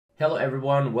Hello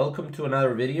everyone, welcome to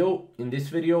another video. In this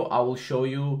video, I will show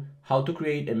you how to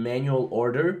create a manual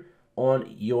order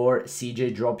on your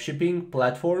CJ dropshipping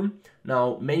platform.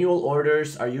 Now, manual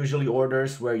orders are usually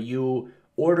orders where you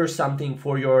order something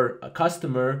for your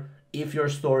customer if your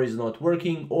store is not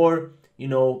working or,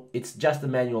 it's just a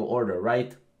manual order,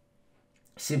 right?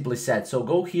 Simply said. So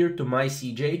go here to my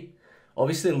CJ,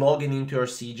 obviously log in into your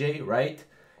CJ, right?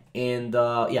 And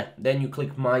then you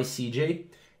click my CJ.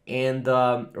 And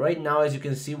right now, as you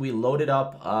can see, we loaded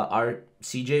up our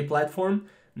CJ platform.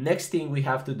 Next thing we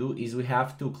have to do is we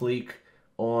have to click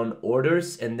on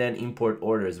orders and then import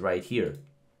orders right here.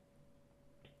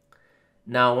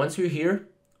 Now, once you're here,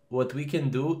 what we can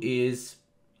do is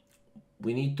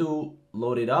we need to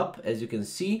load it up, as you can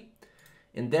see.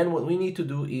 And then what we need to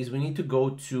do is we need to go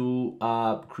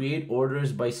to create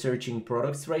orders by searching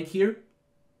products right here.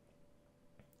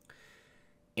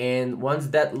 And once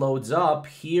that loads up,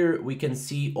 here we can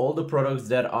see all the products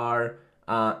that are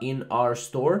in our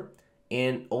store.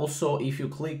 And also if you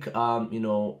click,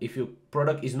 if your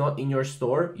product is not in your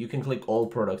store, you can click all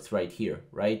products right here,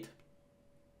 right?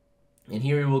 And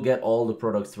here you will get all the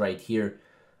products right here.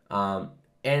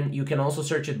 And you can also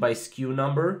search it by SKU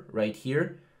number right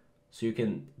here. So you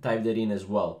can type that in as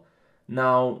well.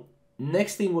 Now,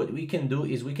 next thing what we can do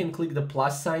is we can click the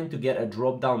plus sign to get a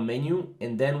drop down menu,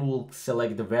 and then we'll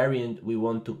select the variant we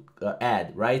want to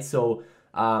add, right? So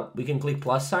we can click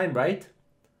plus sign right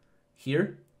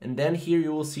here, and then here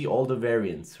you will see all the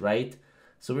variants, right?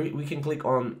 So we can click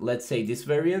on, let's say, this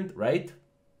variant, right?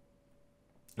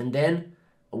 And then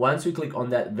once we click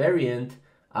on that variant,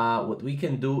 what we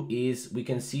can do is we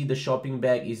can see the shopping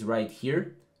bag is right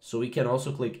here. So we can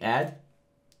also click add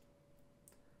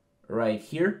right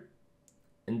here.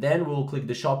 And then we'll click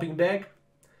the shopping bag.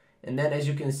 And then as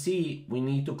you can see, we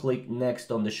need to click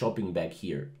next on the shopping bag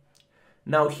here.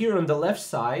 Now here on the left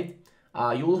side,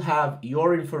 you will have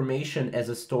your information as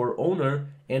a store owner.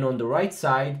 And on the right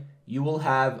side, you will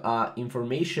have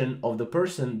information of the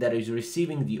person that is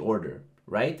receiving the order,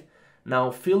 right? Now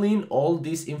fill in all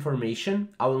this information.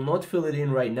 I will not fill it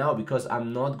in right now because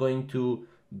I'm not going to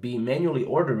be manually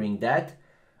ordering that.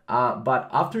 But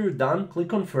after you're done, click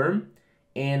confirm.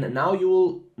 And now you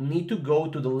will need to go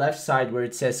to the left side where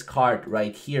it says cart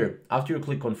right here after you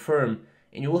click confirm,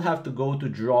 and you will have to go to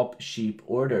drop ship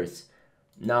orders.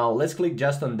 Now let's click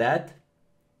just on that.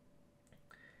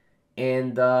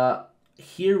 And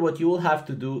here what you will have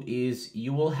to do is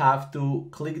you will have to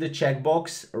click the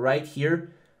checkbox right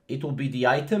here. It will be the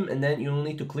item, and then you will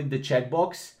need to click the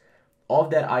checkbox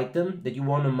of that item that you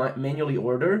want to manually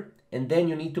order, and then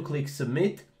you need to click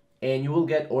submit. And you will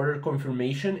get order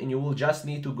confirmation, and you will just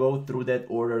need to go through that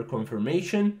order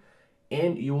confirmation,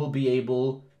 and you will be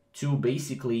able to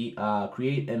basically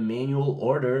create a manual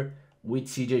order with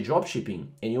CJ Dropshipping,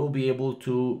 and you will be able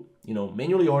to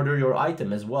manually order your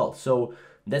item as well. So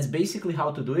that's basically how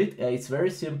to do it. It's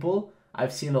very simple.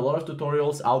 I've seen a lot of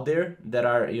tutorials out there that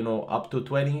are up to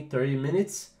 20-30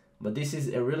 minutes, but this is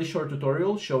a really short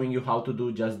tutorial showing you how to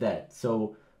do just that.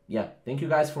 So yeah, thank you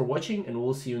guys for watching, and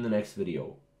we'll see you in the next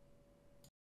video.